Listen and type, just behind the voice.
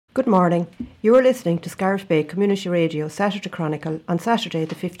Good morning. You are listening to Scariff Bay Community Radio Saturday Chronicle on Saturday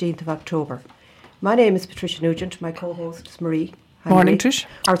the 15th of October. My name is Patricia Nugent, my co-host is Marie. Hi, Morning, Marie. Trish.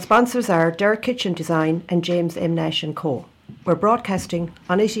 Our sponsors are Derek Kitchen Design and James M. Nash & Co. We're broadcasting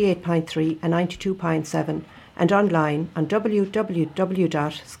on 88.3 and 92.7 and online on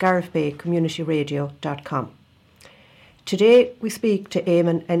www.scariffbaycommunityradio.com. Today we speak to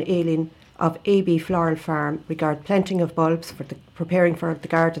Eamon and Aileen of AB Floral Farm regarding planting of bulbs preparing for the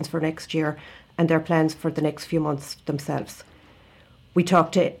gardens for next year and their plans for the next few months themselves. We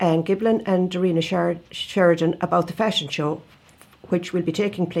talked to Anne Giblin and Darina Sheridan about the fashion show which will be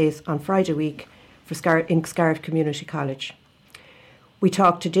taking place on Friday week in Scariff Community College. We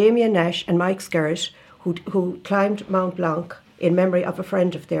talked to Damien Nash and Mike Skerritt who climbed Mount Blanc in memory of a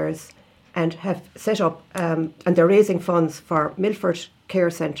friend of theirs and have set up and they're raising funds for Milford Care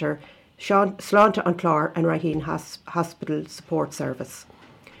Centre, Slánta an Clár and Raheen Hospital Support Service.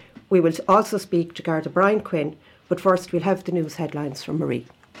 We will also speak to Garda Brian Quinn, but first we'll have the news headlines from Marie.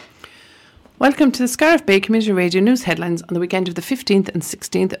 Welcome to the Scariff Bay Community Radio News Headlines on the weekend of the 15th and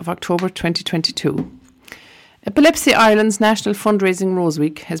 16th of October 2022. Epilepsy Ireland's National Fundraising Rose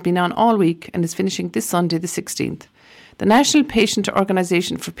Week has been on all week and is finishing this Sunday the 16th. The National Patient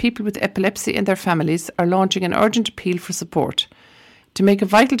Organisation for People with Epilepsy and their families are launching an urgent appeal for support. To make a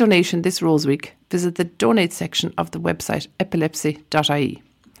vital donation this Rose Week, visit the donate section of the website epilepsy.ie.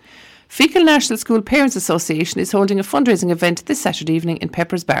 Feakle National School Parents Association is holding a fundraising event this Saturday evening in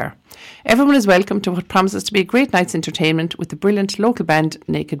Pepper's Bar. Everyone is welcome to what promises to be a great night's entertainment with the brilliant local band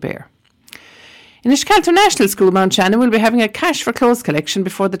Naked Bear. In Ishcalter National School, Mount Shannon will be having a cash for clothes collection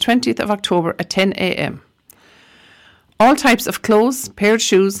before the 20th of October at 10 a.m. All types of clothes, paired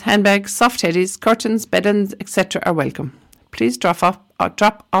shoes, handbags, soft teddies, curtains, beddings, etc. are welcome. Please drop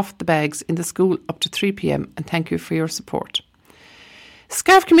off the bags in the school up to 3 p.m. and thank you for your support.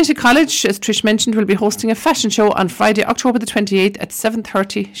 Scariff Community College, as Trish mentioned, will be hosting a fashion show on Friday, October the 28th at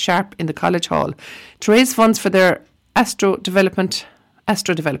 7:30 sharp in the College Hall to raise funds for their Astro Development.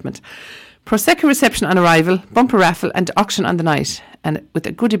 Prosecco reception on arrival, bumper raffle and auction on the night, and with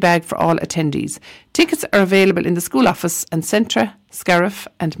a goodie bag for all attendees. Tickets are available in the school office and Centra, Scariff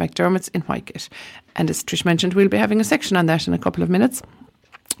and McDermott's in Whitegate. And as Trish mentioned, we'll be having a section on that in a couple of minutes.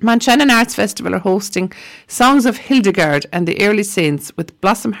 Mount Shannon Arts Festival are hosting Songs of Hildegard and the Early Saints with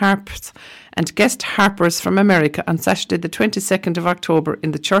Blossom Harps and guest harpers from America on Saturday the 22nd of October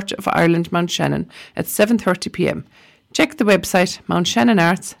in the Church of Ireland, Mount Shannon at 7:30 p.m. Check the website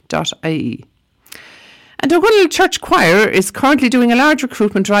mountshannonarts.ie. And O'Gunnell Church Choir is currently doing a large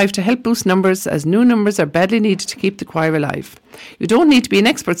recruitment drive to help boost numbers as new numbers are badly needed to keep the choir alive. You don't need to be an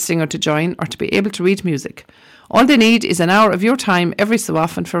expert singer to join or to be able to read music. All they need is an hour of your time every so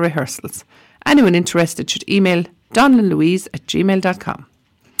often for rehearsals. Anyone interested should email donlandlouise@gmail.com.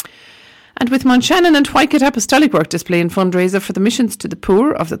 And with Mount Shannon and Whitegate Apostolic Work display and fundraiser for the missions to the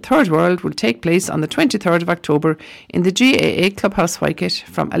poor of the Third World will take place on the 23rd of October in the GAA Clubhouse Whitegate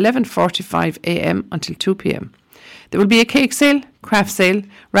from 11:45 a.m. until 2 p.m. There will be a cake sale, craft sale,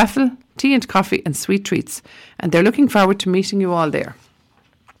 raffle, tea and coffee and sweet treats, and they're looking forward to meeting you all there.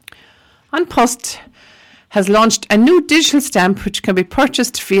 An Post has launched a new digital stamp which can be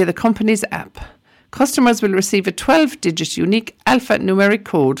purchased via the company's app. Customers will receive a 12-digit unique alphanumeric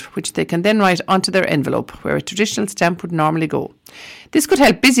code which they can then write onto their envelope where a traditional stamp would normally go. This could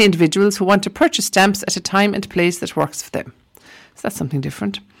help busy individuals who want to purchase stamps at a time and place that works for them. So that's something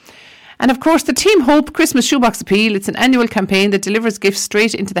different. And of course the Team Hope Christmas Shoebox Appeal, it's an annual campaign that delivers gifts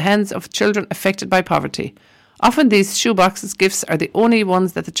straight into the hands of children affected by poverty. Often these shoeboxes gifts are the only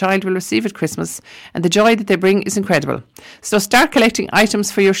ones that the child will receive at Christmas, and the joy that they bring is incredible. So start collecting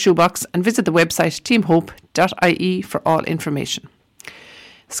items for your shoebox and visit the website teamhope.ie for all information.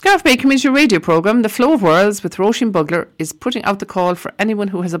 Scariff Bay Community Radio programme The Flow of Words with Roisin Bugler is putting out the call for anyone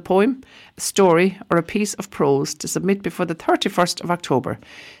who has a poem, a story or a piece of prose to submit before the 31st of October.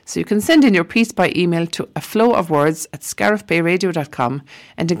 So you can send in your piece by email to aflowofwords@scariffbayradio.com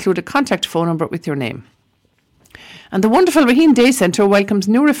and include a contact phone number with your name. And the wonderful Raheen Day Centre welcomes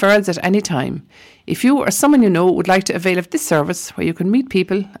new referrals at any time. If you or someone you know would like to avail of this service where you can meet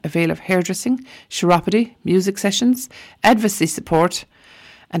people, avail of hairdressing, chiropody, music sessions, advocacy support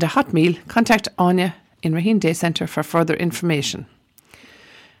and a hot meal, contact Anya in Raheen Day Centre for further information.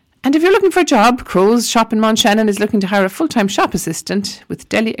 And if you're looking for a job, Crow's Shop in Mount Shannon is looking to hire a full-time shop assistant with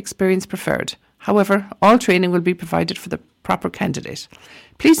deli experience preferred. However, all training will be provided for the proper candidate.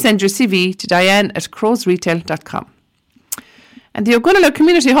 Please send your CV to diane@crowsretail.com. And the O'Gunnell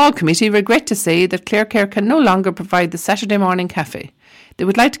Community Hall Committee regret to say that Clare Care can no longer provide the Saturday morning cafe. They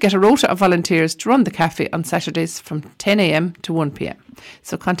would like to get a rota of volunteers to run the cafe on Saturdays from 10 a.m. to 1 p.m.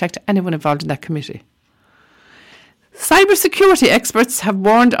 So contact anyone involved in that committee. Cybersecurity experts have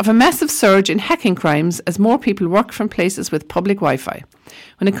warned of a massive surge in hacking crimes as more people work from places with public Wi-Fi.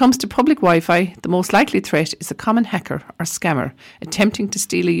 When it comes to public Wi-Fi, the most likely threat is a common hacker or scammer attempting to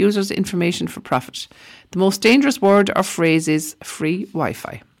steal a user's information for profit. The most dangerous word or phrase is free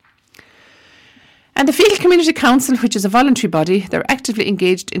Wi-Fi. And the Fecal Community Council, which is a voluntary body, they're actively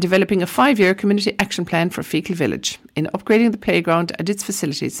engaged in developing a 5-year community action plan for Fecal Village, in upgrading the playground and its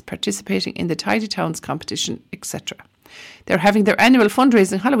facilities, participating in the Tidy Towns competition, etc. They're having their annual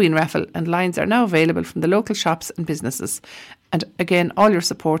fundraising Halloween raffle, and lines are now available from the local shops and businesses. And again, all your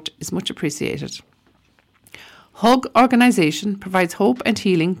support is much appreciated. HUG organisation provides hope and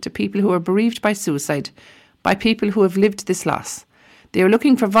healing to people who are bereaved by suicide, by people who have lived this loss. They are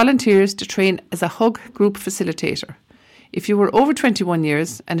looking for volunteers to train as a HUG group facilitator. If you were over 21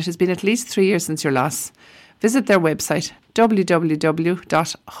 years and it has been at least 3 years since your loss, visit their website www.hug.ie.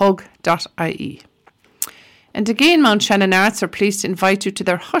 And again, Mount Shannon Arts are pleased to invite you to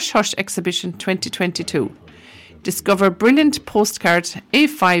their Hush Hush exhibition 2022. Discover brilliant postcard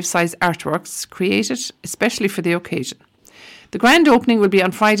A5 size artworks created especially for the occasion. The grand opening will be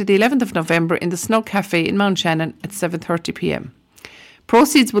on Friday the 11th of November in the Snug Cafe in Mount Shannon at 7:30 p.m.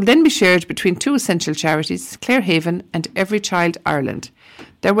 Proceeds will then be shared between 2 essential charities, Clarehaven and Every Child Ireland.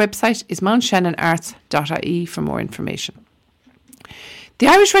 Their website is mountshannonarts.ie for more information. The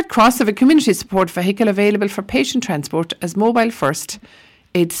Irish Red Cross have a community support vehicle available for patient transport as mobile first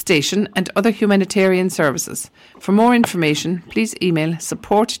aid station and other humanitarian services. For more information, please email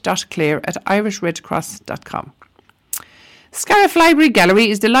support.clare@irishredcross.com. Scariff Library Gallery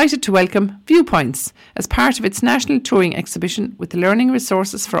is delighted to welcome Viewpoints as part of its national touring exhibition with learning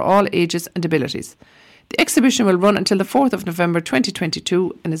resources for all ages and abilities. The exhibition will run until the 4th of November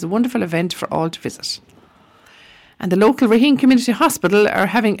 2022 and is a wonderful event for all to visit. And the local Raheen Community Hospital are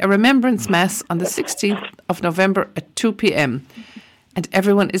having a remembrance mass on the 16th of November at 2 p.m. and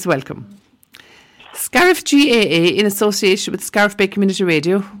everyone is welcome. Scariff GAA, in association with Scariff Bay Community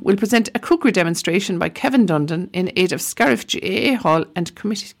Radio, will present a cookery demonstration by Kevin Dundon in aid of Scariff GAA Hall and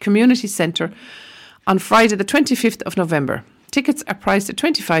Community Centre on Friday the 25th of November. Tickets are priced at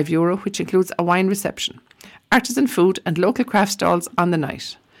 €25, which includes a wine reception, artisan food and local craft stalls on the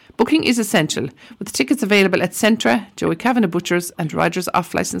night. Booking is essential, with tickets available at Centra, Joey Kavanagh Butchers and Rogers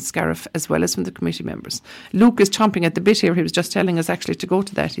Off-Licence Scariff, as well as from the committee members. Luke is chomping at the bit here. He was just telling us actually to go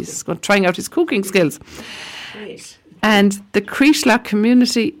to that. He's trying out his cooking skills. Great. And the Creeshla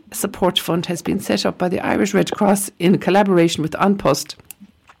Community Support Fund has been set up by the Irish Red Cross in collaboration with An Post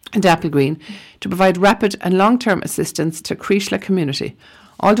and Applegreen to provide rapid and long-term assistance to Creeshla community.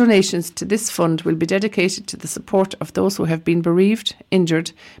 All donations to this fund will be dedicated to the support of those who have been bereaved,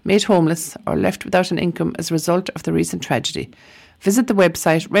 injured, made homeless or left without an income as a result of the recent tragedy. Visit the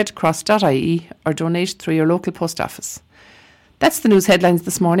website redcross.ie or donate through your local post office. That's the news headlines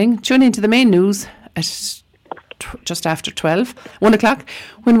this morning. Tune in to the main news at just after 1 o'clock,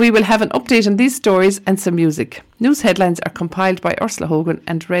 when we will have an update on these stories and some music. News headlines are compiled by Ursula Hogan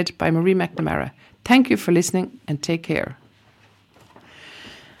and read by Marie McNamara. Thank you for listening and take care.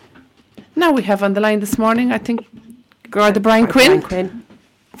 Now we have on the line this morning, I think, Garda Brian Quinn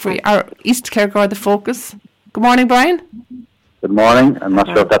for our East Clare Garda Focus. Good morning, Brian. Good morning. I'm not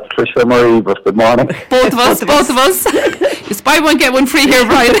sure if that's Trish or Marie, but good morning. Both of us. It's buy one, get one free here,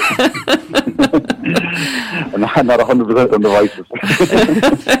 Brian. I'm not 100% on the voices.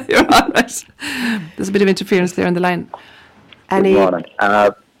 You're all right. There's a bit of interference there on the line. Any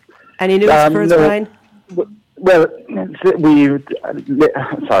news for us, Brian? Well,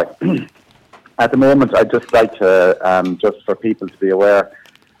 sorry. At the moment, I'd just like to, just for people to be aware,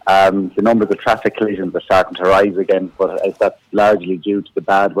 the numbers of traffic collisions are starting to rise again, but that's largely due to the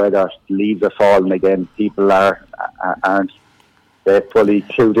bad weather. Leaves are falling again. People aren't fully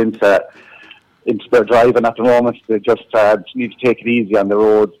clued into their driving at the moment. They just need to take it easy on the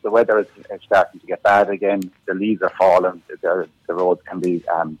roads. The weather is starting to get bad again. The leaves are falling. The roads can be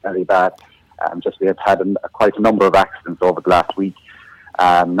very bad. We have had quite a number of accidents over the last week.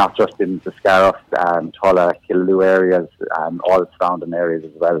 Not just in the Scariff, Tulla, Killaloe areas, all surrounding areas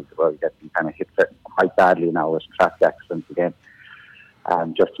as well, where we get kind of hit quite badly now with traffic accidents again.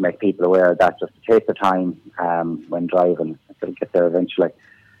 Just to make people aware of that, just to take the time when driving, they'll get there eventually.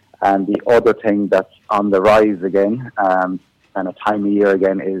 And the other thing that's on the rise again, kind of time of year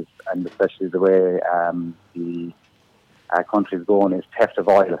again, is, and especially the way the country's going, is theft of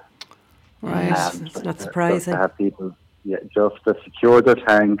oil. Right, it's not surprising. Just to have people just to secure their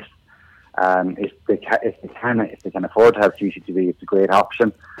tanks, If they can afford to have CCTV, it's a great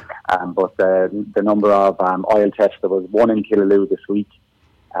option. But the number of oil tests, there was one in Killaloo this week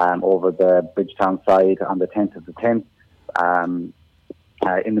over the Bridgetown side on the 10th of the 10th.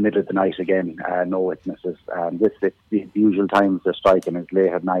 In the middle of the night again, no witnesses. The usual times they're striking is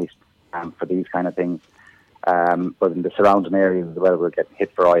late at night for these kind of things. But in the surrounding areas as well, we're getting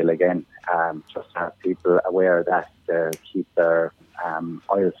hit for oil again. Just to have people aware that to keep their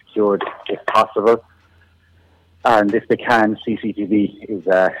oil secured if possible. And if they can, CCTV is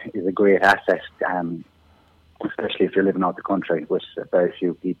a great asset, especially if you're living out the country with very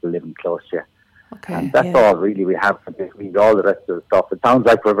few people living close to you. Okay. And that's all really we have for this week. All the rest of the stuff. It sounds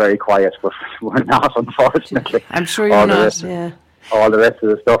like we're very quiet, but we're not, unfortunately. I'm sure you're not. All the rest of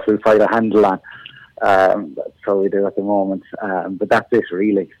the stuff we'll try to handle on. That's how we do at the moment. But that's it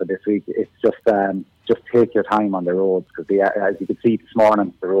really for this week. It's just take your time on the roads, because as you could see this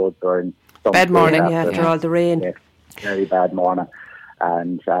morning, the roads are in some bad morning. After all the rain. Yeah, very bad morning.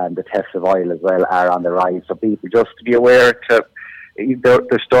 And the thefts of oil as well are on the rise. So people just to be aware to their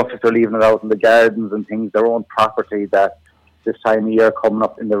stuff, if they're leaving it out in the gardens and things, their own property, that this time of year coming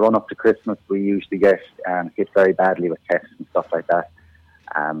up in the run up to Christmas, we usually get hit very badly with thefts and stuff like that.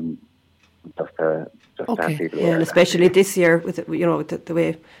 Just to have people aware. And especially this year with the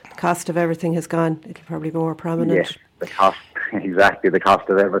way the cost of everything has gone, it'll probably be more prominent. Yes, the cost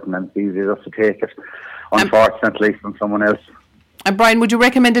of everything, and it's easy just to take it, unfortunately, from someone else. And Brian, would you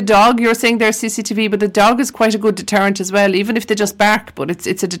recommend a dog? You're saying there's CCTV, but the dog is quite a good deterrent as well, even if they just bark. But it's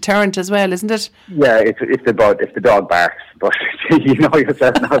a deterrent as well, isn't it? Yeah, if the dog barks, but you know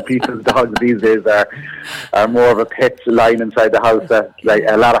yourself now, people's dogs these days are more of a pet lying inside the house. Like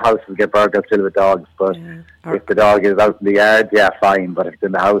a lot of houses get burgled still with dogs, but if the dog is out in the yard, yeah, fine. But if it's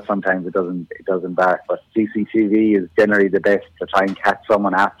in the house, sometimes it doesn't bark. But CCTV is generally the best to try and catch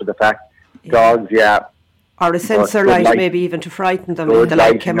someone after the fact. Yeah. Dogs, yeah. Or a sensor light, maybe even to frighten them. Good the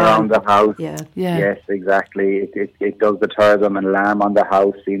light came around the house. Yeah. Yes, exactly. It does deter them. An alarm on the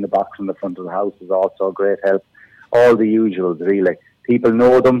house, seeing the box in the front of the house is also a great help. All the usuals, really. People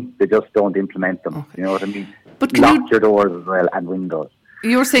know them, they just don't implement them. Okay. You know what I mean? But lock your doors as well and windows.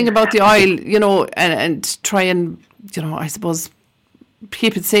 You were saying about the oil, and try and, I suppose,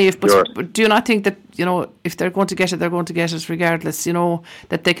 keep it safe. But do you not think that, if they're going to get it, they're going to get it regardless,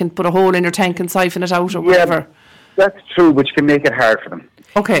 that they can put a hole in your tank and siphon it out or whatever? That's true, but you can make it hard for them.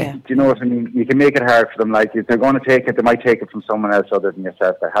 Okay. Yeah. Do you know what I mean? You can make it hard for them. Like, if they're going to take it, they might take it from someone else other than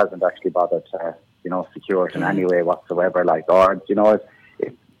yourself that hasn't actually bothered to, secure it in any way whatsoever. Like, or,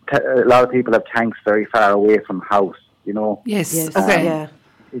 a lot of people have tanks very far away from house, Yes. Okay. Yeah.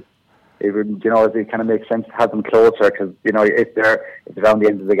 It kind of makes sense to have them closer, because if they're around the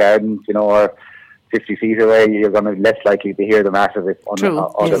end of the garden, or 50 feet away, you're going to be less likely to hear them after this,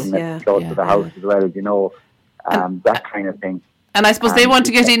 other than close to the house as well. That kind of thing. And I suppose they want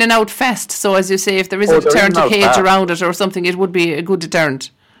to get in and out fast. So as you say, if there is a deterrent cage around it or something, it would be a good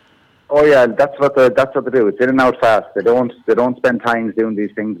deterrent. Oh yeah, that's what they do. It's in and out fast. They don't spend time doing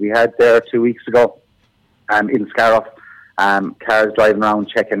these things. We had there 2 weeks ago, in Scariff. Cars driving around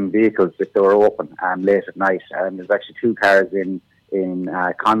checking vehicles if they were open late at night. There's actually 2 cars in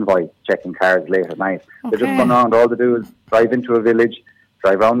convoy checking cars late at night. Okay. They're just going around. All they do is drive into a village,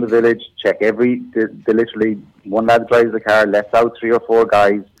 drive around the village, check they literally, one lad drives the car, lets out 3 or 4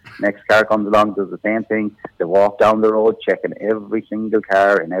 guys, next car comes along, does the same thing. They walk down the road checking every single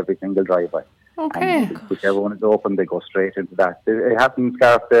car in every single driveway. Okay. And whichever one is open, they go straight into that. It happened in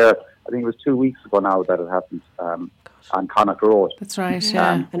Scariff there, I think it was 2 weeks ago now that it happened. On Connacht Road. That's right,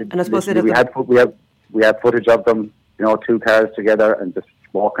 yeah. And I suppose we had footage of them, 2 cars together and just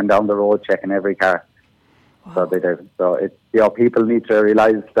walking down the road checking every car. Wow. So they did. So people need to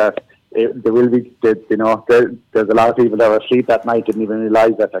realise that there will be, there's a lot of people that were asleep that night didn't even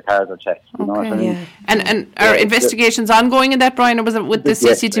realise that their cars are checked. You know what I mean? Yeah. And are investigations ongoing in that, Brian, or was it with the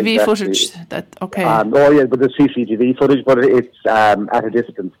CCTV footage? But the CCTV footage, but it's at a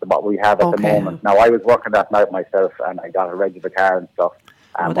distance to what we have at the moment. Now, I was working that night myself, and I got a regular car and stuff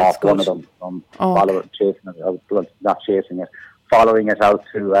off one of them, following it out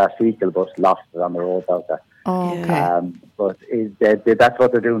to Fecal, but lost it on the road out there. Oh, okay. But that's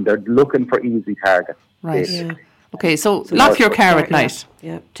what they're doing. They're looking for easy targets. Right. Yeah. Okay, so lock your car at night.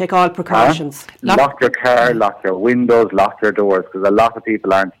 Yeah. Take all precautions. Lock your car, lock your windows, lock your doors, because a lot of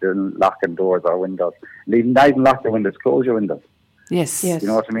people aren't doing locking doors or windows. Not even lock your windows, close your windows. Yes. Yes. You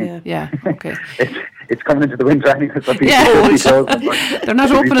know what I mean? Yeah. Okay. It's coming into the winter anyway, so people Yeah. will be closing, but They're not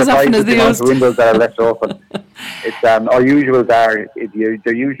you'd be open as often surprised as at the they amount used. of windows that are left open. It's our usuals are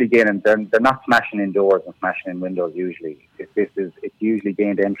they're usually gaining. They're not smashing in doors and smashing in windows usually. It's usually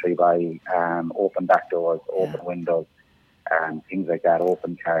gained entry by open back doors, open windows, things like that.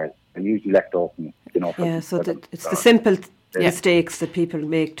 Open cars. They're usually left open. Yeah, so it's the simple mistakes that people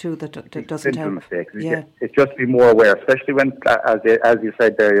make too that doesn't simple help. mistakes. Yeah. It's just to be more aware, especially when, as you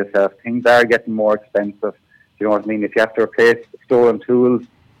said there yourself, things are getting more expensive. You know what I mean? If you have to replace stolen tools,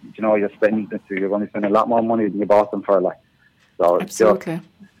 you're going to spend a lot more money than you bought them for. Like, so Absolutely.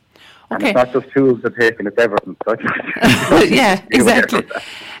 And it's not just tools they're taking; it's everything. So yeah, exactly.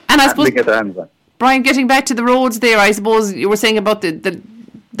 And I suppose, Brian, getting back to the roads there, I suppose you were saying about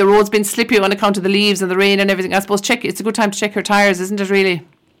the roads being slippy on account of the leaves and the rain and everything. I suppose it's a good time to check your tyres, isn't it? Really?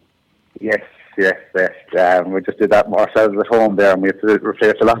 Yes. We just did that ourselves at home there, and we have to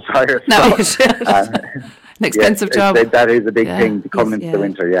replace a lot of tyres. No, an expensive job. That is a big thing coming into the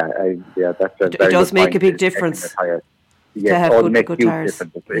winter. That's a very it does good make point, a big difference. Yes, have it good makes huge tyres.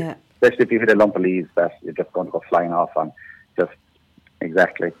 difference. Yeah. Especially if you hit a lump of leaves that you're just going to go flying off on. Just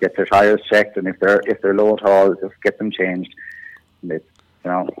exactly get your tyres checked, and if they're low at all, just get them changed.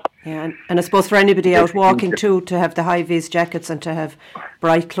 Yeah, and I suppose for anybody out walking too, to have the high-vis jackets and to have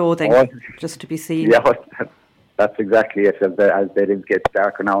bright clothing, just to be seen. Yeah, that's exactly it. As it gets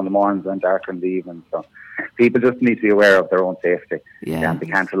darker now in the mornings and darker in the evenings, so people just need to be aware of their own safety. Yeah. And they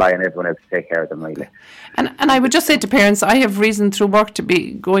can't rely on everyone else to take care of them, really. And I would just say to parents, I have reason through work to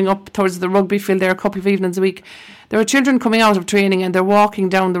be going up towards the rugby field there a couple of evenings a week. There are children coming out of training and they're walking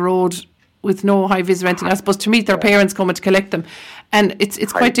down the road with no high-vis or anything, I suppose, to meet their parents coming to collect them. And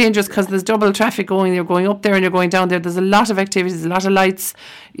it's quite dangerous because there's double traffic going. You're going up there and you're going down there. There's a lot of activities, a lot of lights,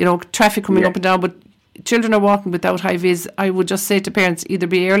 traffic coming up and down. But children are walking without high-vis. I would just say to parents, either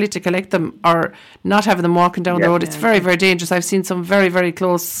be early to collect them or not having them walking down the road. It's very, very dangerous. I've seen some very, very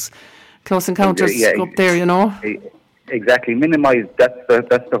close encounters go up there, Exactly. Minimise, that's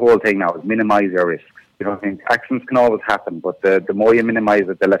the whole thing now, is minimise your risks. Accidents can always happen, but the more you minimise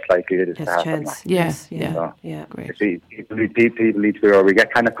it, the less likely it is to happen. Chance. Great. People need to be aware. We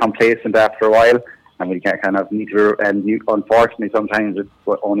get kind of complacent after a while, and we get kind of need to. And unfortunately, sometimes it's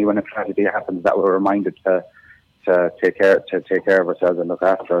only when a tragedy happens that we're reminded to take care of ourselves and look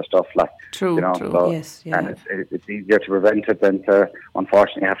after our stuff. Like true. So, yes, and it's easier to prevent it than to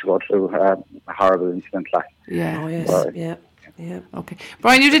unfortunately have to go through a horrible incident. Like Yeah. Okay,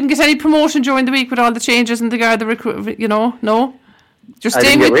 Brian, you didn't get any promotion during the week with all the changes in the guard, no.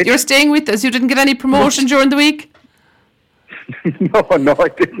 You're staying with us. You didn't get any promotion during the week. No, I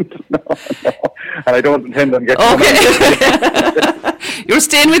didn't. No, and I don't intend on getting. Okay. You're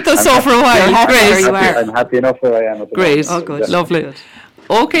staying with us for a while. Great. I'm happy enough where I am. At the Great. moment. Good. Lovely.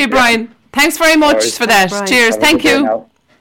 Okay, Brian. Thanks very much for that. Brian. Cheers. Thank you.